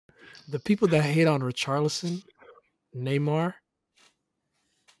the people that hate on Richarlison, Neymar,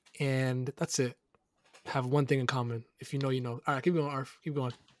 and that's it, have one thing in common. If you know, you know. All right, keep going, Arf. Keep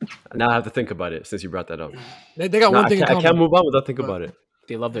going. Now I have to think about it since you brought that up. They got one thing in common. I can't move on without thinking about it.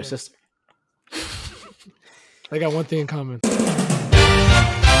 They love their sister. They got one thing in common.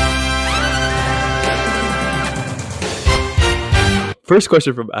 First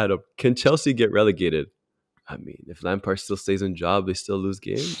question from Adam. Can Chelsea get relegated? I mean, if Lampard still stays in job, they still lose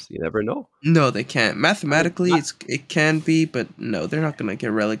games. You never know. No, they can't. Mathematically, it can be, but no, they're not going to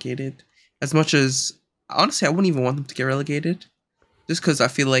get relegated. As much as, honestly, I wouldn't even want them to get relegated. Just because I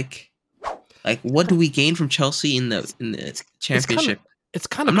feel like what do we gain from Chelsea in the championship? It's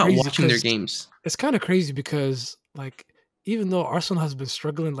kind of I'm not crazy watching their games. It's kind of crazy because, like, even though Arsenal has been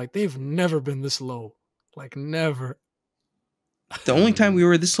struggling, like, they've never been this low. Like, never. The only time we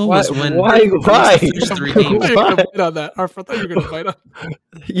were this low was when why? First 3 games. I thought you were gonna fight on.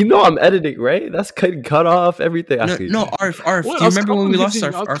 You know I'm editing, right? That's cut off everything. No, Arf. Do you remember when we lost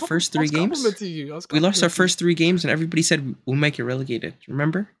our first 3 games? We lost our first 3 games, and everybody said we'll make it relegated.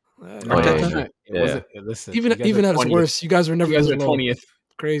 Remember? Listen, even at its worst, you guys were never 20th.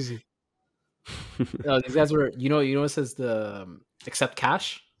 Crazy. No, these guys were. You know, it says the accept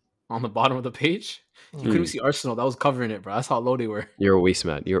cash on the bottom of the page. You couldn't see Arsenal. That was covering it, bro. That's how low they were. You're a waste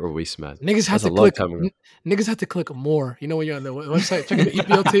man. Niggas had to click. Niggas had to click more. You know when you're on the website checking the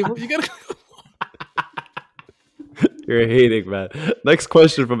EPL table, you gotta. You're hating, man. Next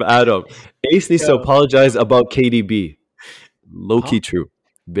question from Adam. Ace needs to apologize about KDB. Low key true.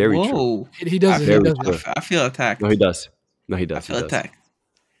 Very true. He doesn't. I feel attacked. No, he does. I feel attacked.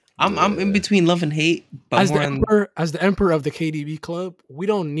 I'm in between love and hate. But as the emperor of the KDB club, we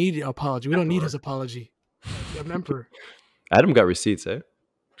don't need an apology. We don't need his apology. I'm emperor. Adam got receipts, eh?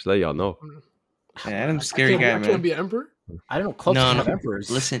 Just let y'all know. Yeah, Adam's a scary guy, man. Can't be an emperor. I don't know. Clubs have emperors.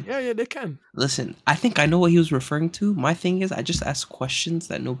 Listen. Yeah, they can. Listen, I think I know what he was referring to. My thing is, I just ask questions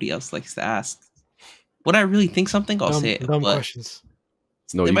that nobody else likes to ask. When I really think something, I'll say it. Dumb questions.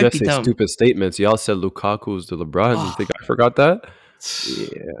 No, you guys say stupid statements. Y'all said Lukaku's the LeBron. You think I forgot that?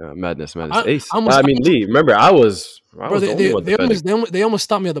 Yeah, madness. Ace. Lee. Remember, I was the only one. They almost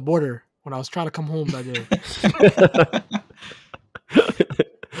stopped me at the border when I was trying to come home that day.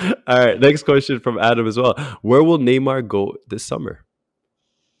 All right, next question from Adam as well. Where will Neymar go this summer?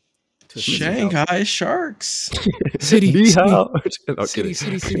 Shanghai Sharks. City.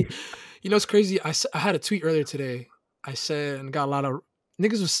 City. You know, it's crazy. I had a tweet earlier today. I said, and got a lot of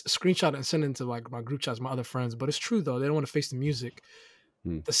niggas was screenshot and sending to like my group chats, my other friends. But it's true though. They don't want to face the music.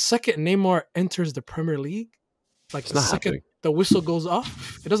 The second Neymar enters the Premier League, like the second the whistle goes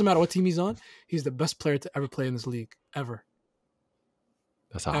off, it doesn't matter what team he's on. He's the best player to ever play in this league ever.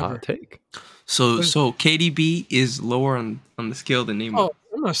 That's a hot take. So KDB is lower on the scale than Neymar. Oh,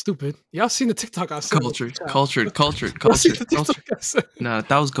 I'm not stupid. Y'all seen the TikTok I said? Cultured. Nah,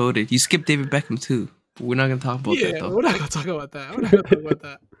 that was goated. You skipped David Beckham too. But we're not gonna talk about that though. We're not gonna talk about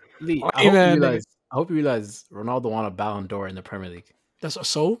that. Lee, I hope you realize Ronaldo won a Ballon d'Or in the Premier League. That's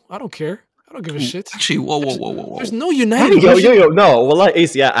so. I don't care. I don't give a shit. Actually, whoa. There's no United. Yo. No, well, like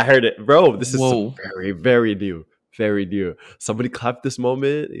Ace, yeah, I heard it, bro. This is very, very new. Very new. Somebody clapped this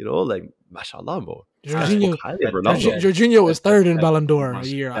moment, you know, like mashallah, bro. Jorginho was third in Ballon d'Or a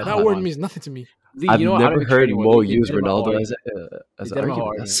year. That word means nothing to me. I've never heard Mo use Ronaldo as an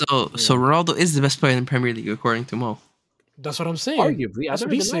argument. So Ronaldo is the best player in the Premier League according to Mo. That's what I'm saying. Arguably, I never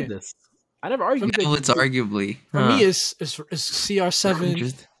denied this. I never argued. It's arguably. For me, it's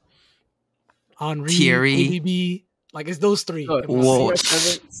CR7, Henry, Thierry, ABB. Like it's those 3. Whoa,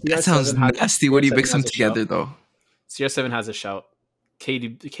 that sounds nasty. What do you mix them together though? CR7 has a shout.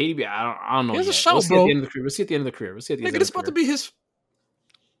 KDB, I don't know. He has a shout, bro. We'll see at the end of the career. Nigga, it's about to be his.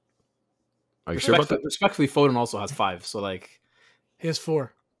 Are you sure about that? Respectfully, Foden also has 5. So like, he has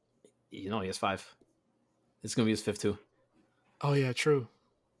 4. You know, he has 5. It's gonna be his 5th too. Oh yeah, true.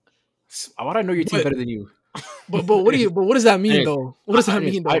 Why do I know your team better than you? But what does that mean though? What does that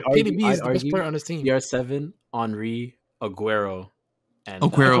mean though? KDB is the best player on his team. CR7, Henry, Aguero.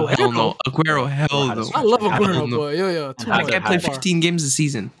 Aguero, hell no. Aguero, hell no. I love Aguero, boy. Yo. I can't play 15 games a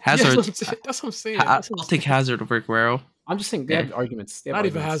season. Hazard. That's what I'm saying. I'll take Hazard over Aguero. I'm just saying they have arguments. Not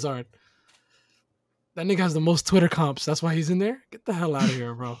even Hazard. That nigga has the most Twitter comps. That's why he's in there. Get the hell out of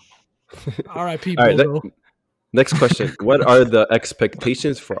here, bro. R.I.P. All right, next question. What are the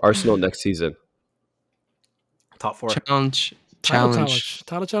expectations for Arsenal next season? Top 4. Challenge.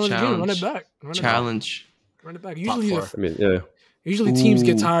 Title challenge again. Run it back. Run it back. Usually teams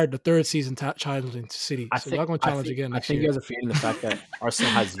get tired the third season challenging to City. So y'all going to challenge again next year. I think you guys are forgetting the fact that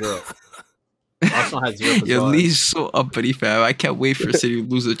Arsenal has Europe. Arsenal has 0. Yo, Lee's so uppity, fam. I can't wait for City to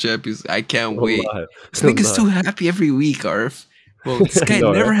lose the Champions. I can't wait. This nigga's too happy every week, Arf. Well, this guy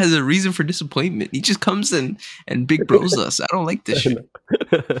never has a reason for disappointment. He just comes in and big bros us. I don't like this shit.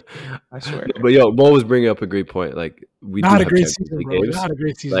 I swear. But yo, Mo was bringing up a great point. Like we had a great season, bro. You had a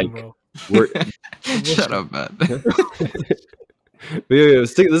great season, bro. Shut up, man.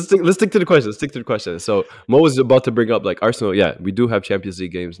 Let's stick to the question. Let's stick to the question. So Mo was about to bring up like Arsenal. Yeah, we do have Champions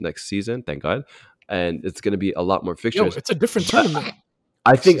League games next season, thank God, and it's going to be a lot more fixtures. Yo, it's a different tournament.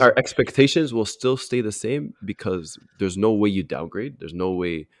 I think our expectations will still stay the same because there's no way you downgrade. There's no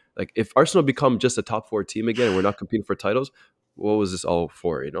way. Like if Arsenal become just a top 4 team again and we're not competing for titles, what was this all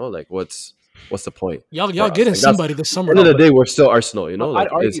for? You know, like what's the point? Y'all getting somebody this summer. At the end of the day, we're still Arsenal. You know, like,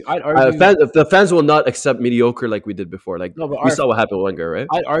 I'd argue the fans will not accept mediocre like we did before. Like we saw what happened with Wenger, right?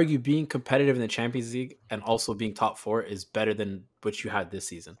 I'd argue being competitive in the Champions League and also being top 4 is better than what you had this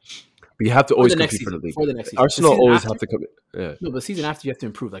season. But you have to always compete for the league. For the next season. Arsenal always have to come. Yeah. No, but the season after you have to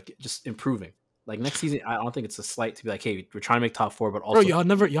improve, like just improving. Like next season, I don't think it's a slight to be like, hey, we're trying to make top 4, but also y'all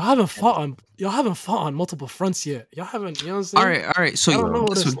haven't fought on multiple fronts yet. Y'all haven't, you know what I'm saying? All right. So you know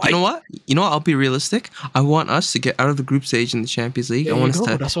what? You know what? I'll be realistic. I want us to get out of the group stage in the Champions League. I want us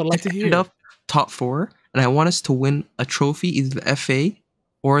to That's what I like to hear. End up top 4, and I want us to win a trophy, either the FA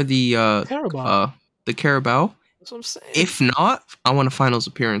or the Carabao. The Carabao. That's what I'm saying. If not, I want a finals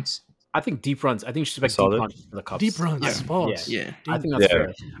appearance. I think deep runs. I think you should expect deep runs for the cups. Deep runs. Yeah. I think that's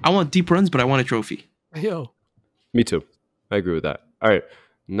fair. I want deep runs, but I want a trophy. Yo. Me too. I agree with that. All right.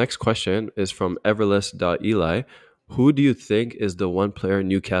 Next question is from Everless.Eli. Who do you think is the one player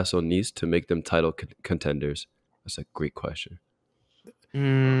Newcastle needs to make them title contenders? That's a great question.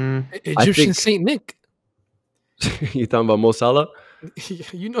 Egyptian Saint Nick. You talking about Mo Salah?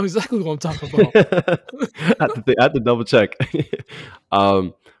 You know exactly what I'm talking about. I have to double check.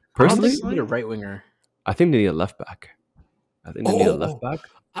 Personally, they need a right winger. I think they need a left back. I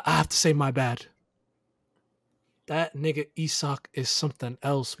have to say my bad. That nigga Isak is something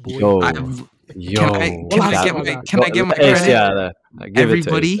else, boy. Can I get my credit? Yeah,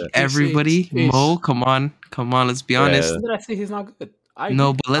 everybody, Mo, come on, let's be honest. Did I say he's not good? I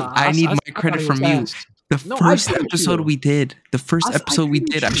need my credit from you. The first episode we did,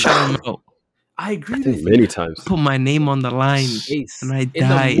 I shot him out. I agree with you. Many times. Put my name on the line, and I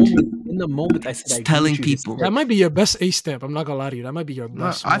died. In the moment I said, telling people that might be your best A step. I'm not gonna lie to you. That might be your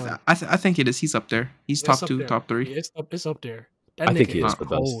best. I think it is. He's up there. He's top 2, top 3. It's up there. I think he is the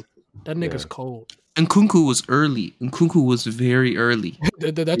best. That nigga's cold. And Nkunku was early. Nkunku was very early.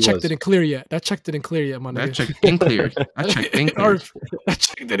 That check didn't clear yet. My nigga. That check didn't clear. That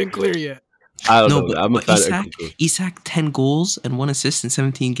check didn't clear yet. I don't know. I'm a fan of Nkunku. Isak 10 goals and 1 assist in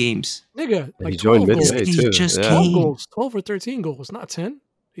 17 games. Nigga, like he joined midway too. Just 12 or 13 goals, not 10.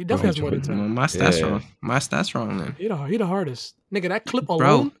 He definitely has more than 10. My stats wrong. My stats wrong, man. He the hardest. Nigga, that clip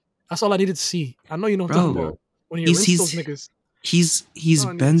alone, that's all I needed to see. I know you know what I'm talking about. When you rinse those niggas. He's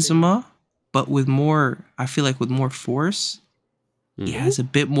Benzema, but with more, I feel like with more force. He has a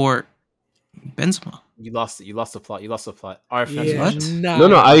bit more Benzema. You lost the plot. What?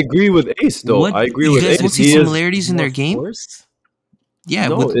 No, I agree with Ace though. I agree with Ace. You guys see similarities in their game? Yeah,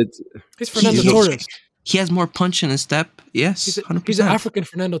 it's Fernando Torres. He has more punch in his step. Yes, 100%. He's an African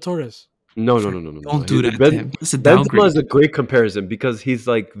Fernando Torres. No. Don't do that. Benzema is a great comparison because he's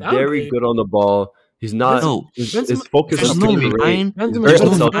like very good on the ball. He's not. His focus is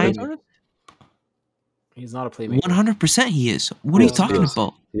He's not a playmaker. 100% he is. What are you talking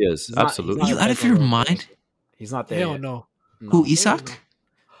about? He is, absolutely. Are you out of your mind? He's not there. Hell no. Who, Isak?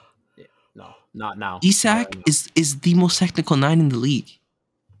 No, not now. Isak is the most technical 9 in the league.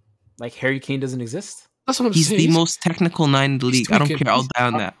 Like Harry Kane doesn't exist? That's what I'm saying. He's the most technical 9 in the league. I don't care. I'll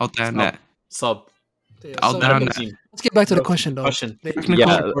down that. Sub. I'll down that. Let's get back to the question, though.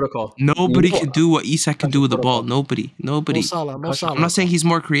 Protocol. Nobody can do what Isak can do with the ball. Nobody. Mo Salah. I'm not saying he's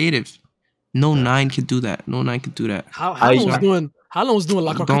more creative. No 9 can do that. Haaland was doing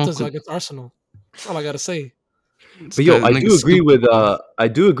La Carcatas against Arsenal. That's all I gotta say. But yo, I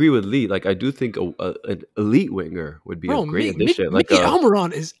do agree with Lee. Like I do think an elite winger would be a great addition. Mickey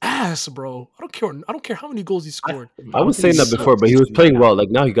Almiron is ass, bro. I don't care how many goals he scored. I was saying that before, but he was playing well. Like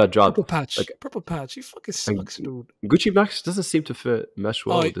now he got dropped. Purple patch. He fucking sucks, dude. Gucci Max doesn't seem to mesh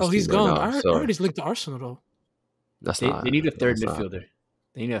well. With this he's team gone. Right now, I heard he's linked to Arsenal though. They need a third midfielder.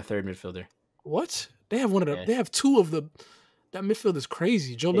 They need a third midfielder. What? They have one of the. They have 2 of the. That midfield is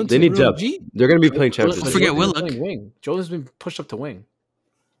crazy. Joe Linton. They need depth. They're going to be playing Champions League. Forget Willock. Joe has been pushed up to wing.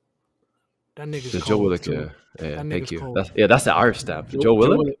 That nigga's cold. Joe Willock, yeah. Thank you. That's the Arf staff. Joe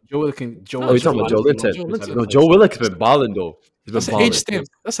Willock? Joe Willock can. Oh, you're talking about Joe Linton. No, Joe Willock's been balling though. That's an age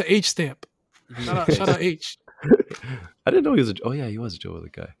stamp. Shout out H. I didn't know he was. Oh yeah, he was a Joe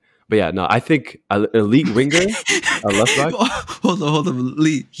Willock guy. But yeah, no, I think an elite winger, a left back. Hold on,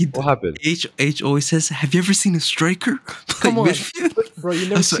 Lee. What happened? H always says, "Have you ever seen a striker play Come on, midfield?" bro. You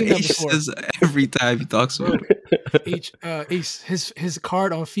never That's what seen that H before. says every time he talks about it. H Ace, his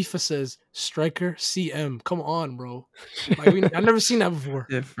card on FIFA says striker CM. Come on, bro. Like I've never seen that before.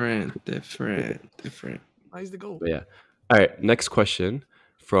 Different. Nice to go. But yeah. All right. Next question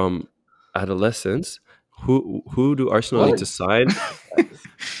from adolescents. Who do Arsenal need to sign?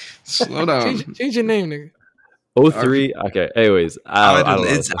 Slow down. Change your name, nigga. 03. Okay. Anyways, I don't know.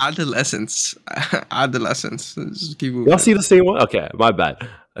 It's adolescence. Adolescence. Just keep moving. Y'all see the same one? Okay, my bad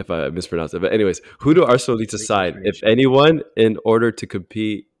if I mispronounced it. But anyways, who do Arsenal need to sign, if anyone, in order to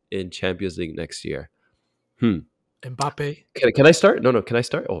compete in Champions League next year? Mbappe. Can I start? No. Can I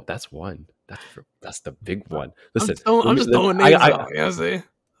start? Oh, that's one. That's the big one. Listen, I'm just throwing names out. You know what I'm saying?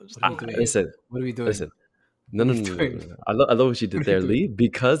 Listen. What are we doing? Listen. No. I love what you did there, Lee.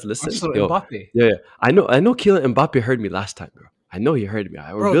 Because listen, Mbappe. yeah. I know. Kylian Mbappe heard me last time, bro. I know he heard me.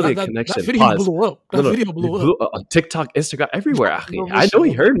 We're building a connection. That video blew up. Video blew up on TikTok, Instagram, everywhere. No, I know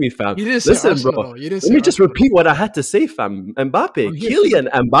he heard me, fam. Listen, bro. Let me just repeat what I had to say, fam. Mbappe, Kylian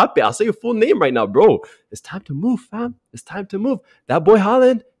Mbappe. I'll say your full name right now, bro. It's time to move, fam. It's time to move. That boy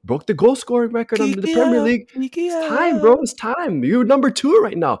Haaland broke the goal scoring record under the Premier League. It's time, bro. It's time. You're number 2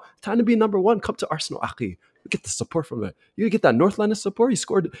 right now. It's time to be number 1. Come to Arsenal, Aki. You get the support from it. You get that North London support. You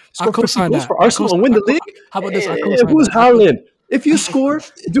scored 50 goals for Arsenal and win the league. How about this? Who's Haaland? If you score,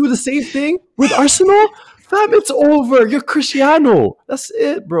 do the same thing with Arsenal, fam, it's over. You're Cristiano. That's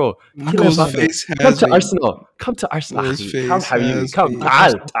it, bro. Come to Arsenal. Come to Arsenal. Come, Habibi. Come.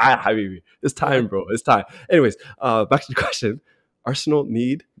 Habibi. It's time, bro. It's time. Anyways, back to the question. Arsenal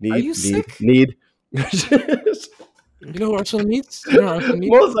need. Are you sick? You know what Arsenal needs? You know what Arsenal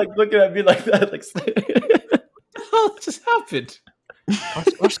needs? Mo's like looking at me like that. Like, What just happened?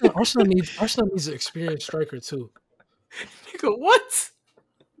 Arsenal needs an experienced striker too. Nigga, what?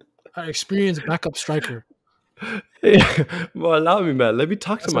 An experienced backup striker. Well, allow me, man. Let me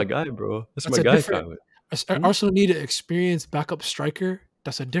talk to my guy, bro. That's my guy, fam. Arsenal need an experienced backup striker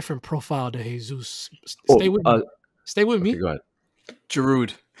that's a different profile than Jesus. Stay with me. Stay with me. Go ahead.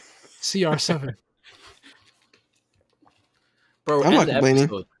 Giroud. CR7. Bro, I'm not complaining.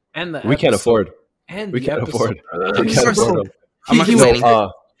 We can't afford. And we can't afford. He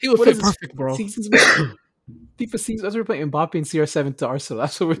would fit perfect, bro. FIFA seasons as we're playing Mbappe and CR7 to Arsenal.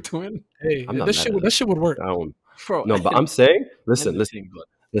 That's what we're doing. Hey, that shit would work. Bro, no, but I'm saying, listen.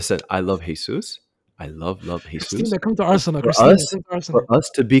 I love Jesus. I love Jesus. Christina, come to Arsenal. For us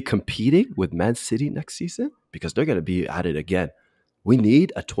to be competing with Man City next season, because they're going to be at it again, we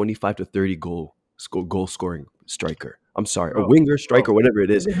need a 25 to 30 goal scoring striker. I'm sorry, a winger, striker, whatever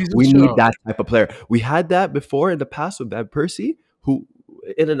it is. We need that type of player. We had that before in the past with Van Persie, who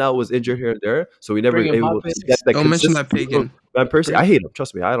in and out was injured here and there, so we never were able to get that. Don't mention that pagan. Van Persie, I hate him.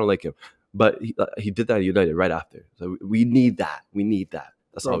 Trust me, I don't like him. But he did that at United right after. So we need that.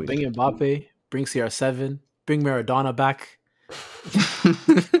 That's all we bring need. Mbappe, bring CR7, bring Maradona back.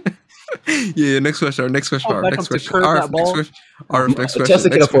 Yeah, next question. Our next question. Chelsea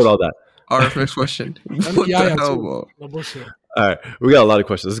can afford all that. Our next question. What the hell, bro? All right, we got a lot of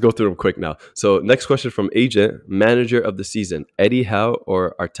questions. Let's go through them quick now. So, next question from Agent, manager of the season, Eddie Howe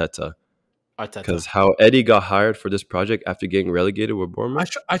or Arteta? Arteta. Because how Eddie got hired for this project after getting relegated with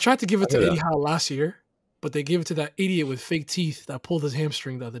Bournemouth? I tried to give it to Eddie Howe last year, but they gave it to that idiot with fake teeth that pulled his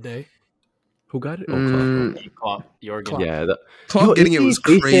hamstring the other day. Who got it? Klopp. Jurgen. Yeah. Klopp getting it was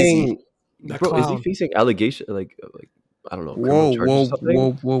crazy. Bro, is he facing allegation? Like I don't know. Whoa.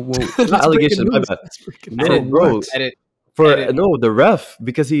 Not allegations. My bad. Bro. Edit. The ref,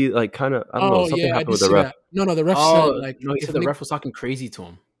 because he like kind of, I don't know, something happened with the ref. No, the ref said he said the ref was talking crazy to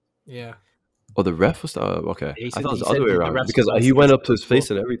him. Yeah. Oh, the ref was okay. Yeah, I thought it was the other way around because he went up to his face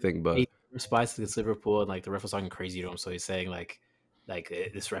and everything. But he responds against Liverpool and like the ref was talking crazy to him, so he's saying like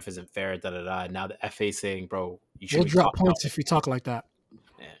this ref isn't fair. And now the FA saying, bro, you should drop points if you talk like that.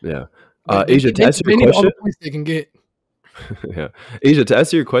 Yeah. Asia, to answer your question, all the points they can get. Yeah, Asia, to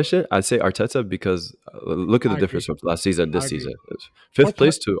answer your question, I'd say Arteta because look at the difference from last season and this season. It's 5th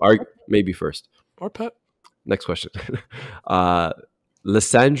place to maybe first. Or Pep. Next question.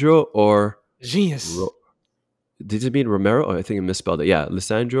 Lissandro or Genius. Did it mean Romero? Oh, I think I misspelled it. Yeah,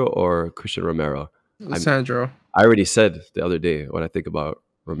 Lissandro or Christian Romero. Lissandro. I already said the other day when I think about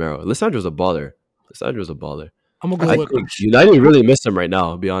Romero. Lissandro's a baller. I'm gonna go with United really miss him right now.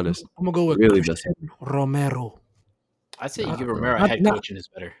 I'll be honest. I'm gonna go with really Christian Romero. I'd say you give Romero a head coaching is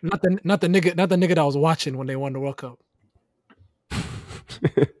better. Not the nigga that I was watching when they won the World Cup.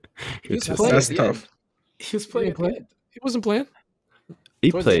 He was It's playing. That's at the end. tough. He was He playing. didn't At the play. end. He wasn't playing.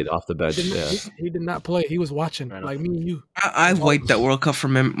 he Towards the played end. off the bench. He, didn't, Yeah, he did not play. He was watching, Fair like enough. me and you. I've wiped that World Cup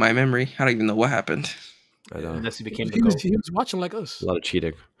from my memory. I don't even know what happened. I know. Unless he became the He was, GOAT. he was watching like us. A lot of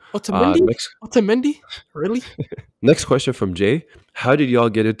cheating. Otamendi? Next Otamendi? Really? next question from Jay. How did y'all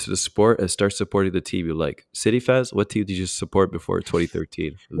get into the sport and start supporting the team you like? City fans, what team did you support before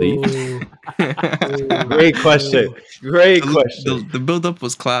 2013? Lee? Ooh. Great question. Great The, question. the build up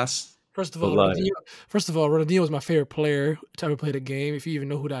was class. First of all, Wallahi. Ronaldinho was my favorite player to ever play the game. If you even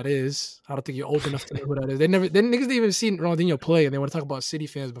know who that is, I don't think you're old enough to know who that is. They niggas didn't even see Ronaldinho play, and they want to talk about City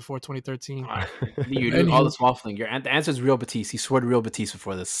fans before 2013. You do all this waffling. The answer is Real Betis. He scored Real Betis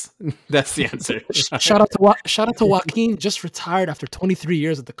before this. That's the answer. Shout out to Joaquin, just retired after 23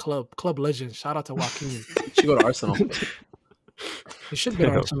 years at the club legend. Shout out to Joaquin. He should go to Arsenal. He should be at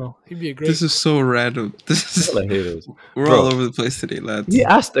Arsenal. He'd be a great. This is so random. This is All I hate is- we're Bro. all over the place today, lads. He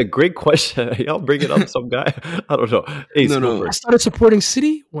asked a great question. Y'all bring it up, some guy. I don't know. Ace, No, go no. for I it. started supporting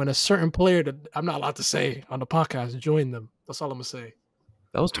City when a certain player that I'm not allowed to say on the podcast joined them. That's all I'm gonna say.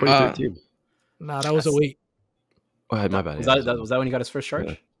 That was 2013. Nah, that was That's- 08. Oh, my bad. Was yeah. that when he got his first charge?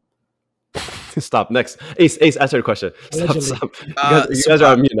 Yeah. Stop. Next. Ace, answer the question. Stop, Allegedly. stop. You Uh, guys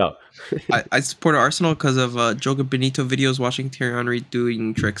are on mute now. I support Arsenal because of Joga Benito videos watching Thierry Henry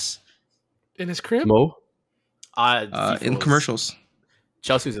doing tricks In his crib? Mo? FIFA in was- commercials.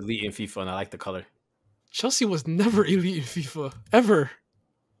 Chelsea was elite in FIFA, and I like the color. Chelsea was never elite in FIFA. Ever.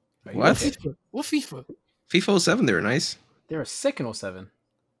 What? FIFA? What FIFA? FIFA 07, they were nice. They were sick in 07.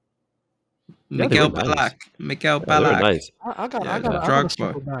 Yeah, they Miguel were nice. Balak. Miguel Yeah, they were Balak. nice. I got Yeah, I got Drogba. to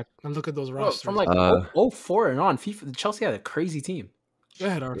circle back and look at those Bro, rosters. from like Uh, 04 and on, FIFA, Chelsea had a crazy team. Go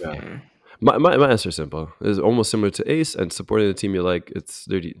ahead, Arf. Yeah. My answer is simple. It's almost similar to Ace and supporting the team you like.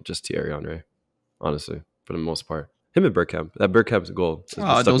 They're just Thierry Henry, honestly, for the most part. Him and Bergkamp. That Bergkamp's goal. has been Oh,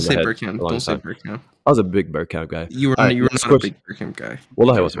 stuck don't in say my head Bergkamp. a long Don't say time. Bergkamp. I was a big Bergkamp guy. You were All right, you were next not a question. big Bergkamp guy.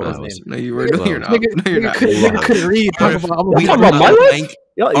 Wallahi I was. What's his Wallahi I was. name? No, you were. Well, No, you're not. No, you're not. Couldn't read. Talk about, We talking were about my not life? lying-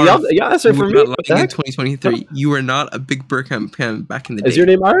 Y'all answer you for were me. not What the lying in heck? 2023. You were not a big Bergkamp fan back in the day. Is your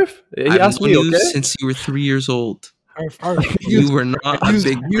name Arif? He I've asked known me, you okay? since you were 3 years old. Arf, You were not a Use-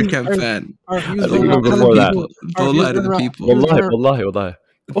 big use- Bergkamp Arf, fan. Arf, you I was think running even around telling before that. people- Don't Arf, you lie was to the running people. around- Wallahi. Okay,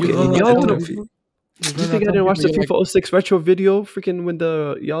 You was running y'all around wanna- telling people- You think I didn't watch the FIFA 06 retro video? Freaking when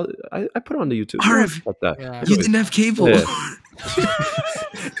I put it on the YouTube. Arif, About that. Yeah. You didn't have cable. Yeah.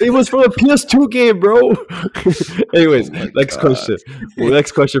 It was from a PS2 game, bro. Anyways, Oh my next God. question.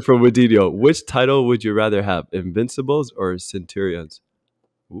 Next question from Wadideo. Which title would you rather have, Invincibles or Centurions?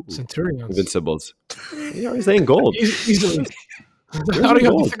 Ooh, Centurions. Invincibles. You're always saying gold. Easily. I Where's don't the even have to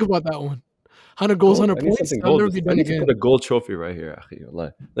gold? think about that one. 100 goals, Gold. 100 I need points. something That'll gold. never be I done need to again. put a gold trophy right here. akhi,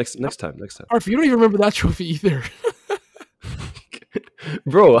 wallahi. Next time. Arf, you don't even remember that trophy either.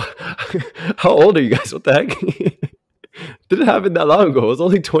 Bro, how old are you guys? What the heck? Didn't happen that long ago. It was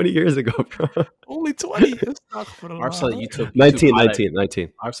only 20 years ago, bro. Only 20. That's not for the Arf saw lot. YouTube.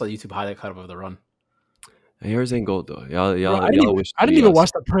 19. Arf saw YouTube highlight cut of the run. Yours ain't gold though. Y'all Bro, wish. I didn't you even guys-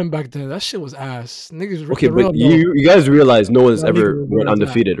 watch the Prem back then. That shit was ass. Niggas Okay, the real but though. you guys realize no one's La Liga ever was went where it's at.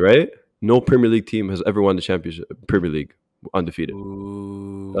 undefeated, right? No Premier League team has ever won the championship Premier League undefeated.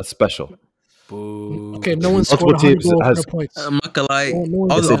 Boo. That's special. Boo. Okay, no one Multiple scored 100 teams goals, has- 100 points. I'm not gonna lie. No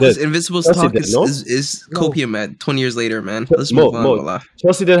one All did they this did. Invincibles Yes, they talk did, is, no? is No. copium, man. 20 years later, man. Let's Mo, move on. Mo. Wallah.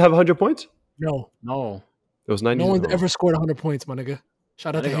 Chelsea didn't have 100 points. No. No. It was 90. No one's ever scored 100 points, my nigga.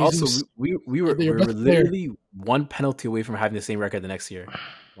 Shout I out to think also Jesus. we were You're best player. literally one penalty away from having the same record the next year.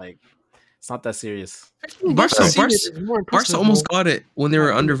 Like it's not that serious. Barca- Barca Barca- is more impressive, Barca almost bro. got it when they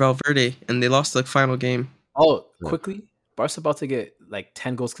were under Valverde and they lost the final game. Oh, Yeah. quickly, Barca about to get like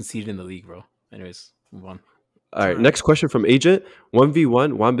 10 goals conceded in the league, bro. Anyways, move on. All right, next question from Agent.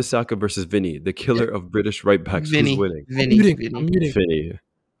 1v1, Wan-Bissaka versus Vinny, the killer of British right backs. Vinny. Who's winning? I'm Vinny. muting. I'm muting. Vinny.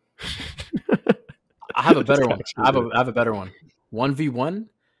 I have a better one. That's I have a better one. 1v1,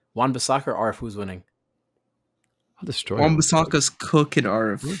 Wan-Bissaka or Arf, who's winning? I'll destroy Wan him. Bissaka's cooking,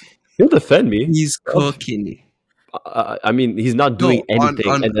 Arif. He'll defend me. He's cooking. I mean, he's not doing No, on-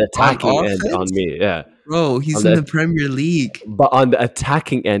 anything on- at the attacking on end on offense? me. Yeah. Bro, he's On in the- the Premier League. But on the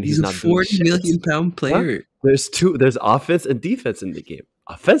attacking end, He's he's a not doing 40 shit. million pound player. There's offense and defense in the game.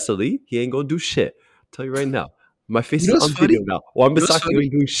 Offensively, he ain't gonna do shit. Tell you right now. My face You know is on what's funny? video now. Wan You know what's Bissaka funny?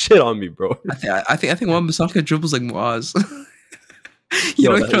 ain't doing shit on me, bro. I think Wan Bissaka dribbles like Moaz.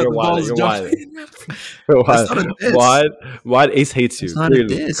 Yo, you know, you're the wild, ball's you're jumping. Why? not a diss. Why Ace hates you? It's not a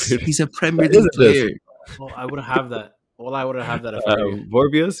Clearly. diss. He's a Premier That is League a diss. player. Well, I wouldn't have that. Well, I wouldn't have that if I were you.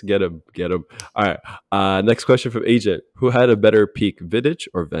 Vorbius, get him. All right. Next question from Agent. Who had a better peak, Vidic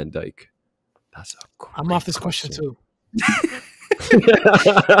or Van Dijk? That's a I'm off this question too.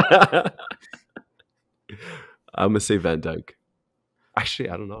 I'm gonna say Van Dijk. Actually,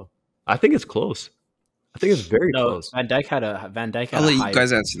 I don't know. I think it's close. I think it's very close. Van Dijk had I'll a let you higher,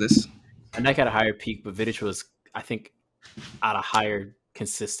 guys answer this. Van Dijk had a higher peak, but Vidic was, I think, at a higher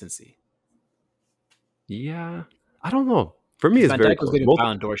consistency. Yeah, I don't know. For me, it's Van very Dijk was close. getting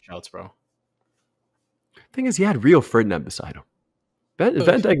Ballon d'Or shouts, bro. Thing is, he had Rio Ferdinand beside him. Van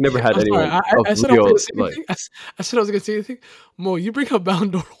Dijk never had I'm anyone. sorry, I said I was going to say anything. I said I was going to say anything. Mo, you bring up Ballon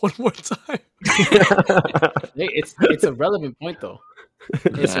d'Or one more time. Hey, it's a relevant point though.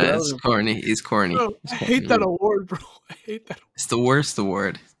 It's corny. It's corny. Bro, I hate that award, bro. I hate that. It's the worst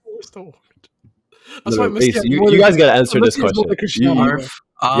award. Worst award. That's why you guys got to answer this question.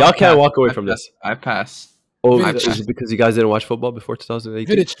 Y'all can't walk away from this. I pass. Oh, is it because you guys didn't watch football before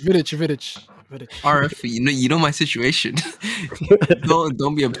 2018? Vidic. RF, you know my situation.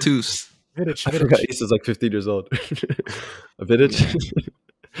 don't be obtuse. Vidic. I forgot Issa's like 15 years old. Vidic.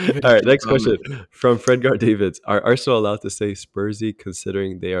 All right, next question from Fredgar Davids. Are Arsenal allowed to say Spursy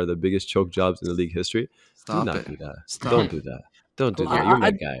considering they are the biggest choke jobs in the league history? Stop do not it. do that. Stop. Don't do that. Don't do that. You're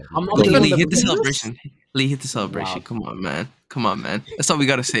my guy. Lee, hit the celebration. Lee, hit the celebration. Wow. Come on, man. That's all we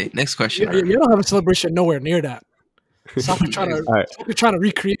gotta say. Next question. You don't have a celebration nowhere near that. Soccer trying to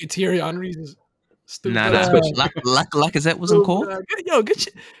recreate Thierry Henry's stupid. Lacazette wasn't cool.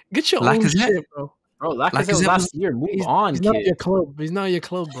 Get your own shit, bro. Bro, Lacazette was last year. Move on, he's kid. Not your club. He's not your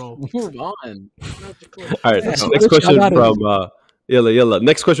club, bro. Move on. All right, next question from Yalla.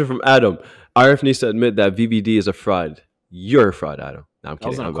 Next question from Adam. RF needs to admit that VVD is a fraud. You're a fraud, Adam. No, I'm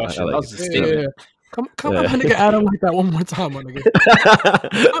kidding. That was a question. I like that was a statement. Come on, nigga, Adam, like that one more time, my nigga.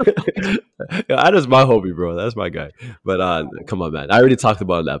 Adam's my homie, bro. That's my guy. But come on, man. I already talked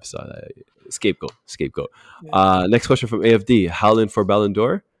about it in the episode. Scapegoat. Yeah. Next question from AFD. Haaland for Ballon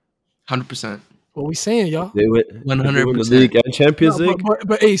d'Or? 100%. What we saying, y'all? They win 100% the league and Champions League.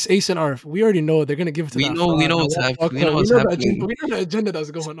 But Ace and Arf, we already know they're gonna give it to. We know what's happening. We know what's happening. We know the agenda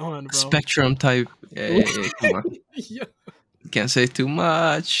that's going on, bro. Spectrum type. Yeah, come on. Yeah. Can't say too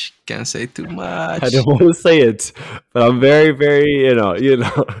much. I don't want to say it, but I'm very, very, you know.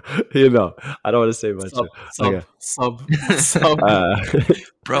 I don't want to say much. Sub.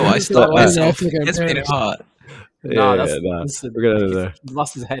 Bro, I stopped myself. It's made it hot. We're gonna end there. He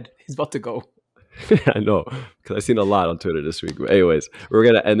lost his head. He's about to go. I know, because I've seen a lot on Twitter this week. But anyways, we're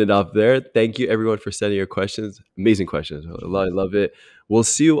gonna end it off there. Thank you everyone for sending your questions. Amazing questions. I love it. We'll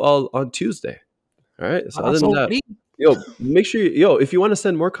see you all on Tuesday. All right. So other than that, make sure if you want to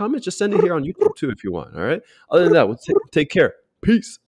send more comments, just send it here on YouTube too if you want. All right. Other than that, we'll take care. Peace.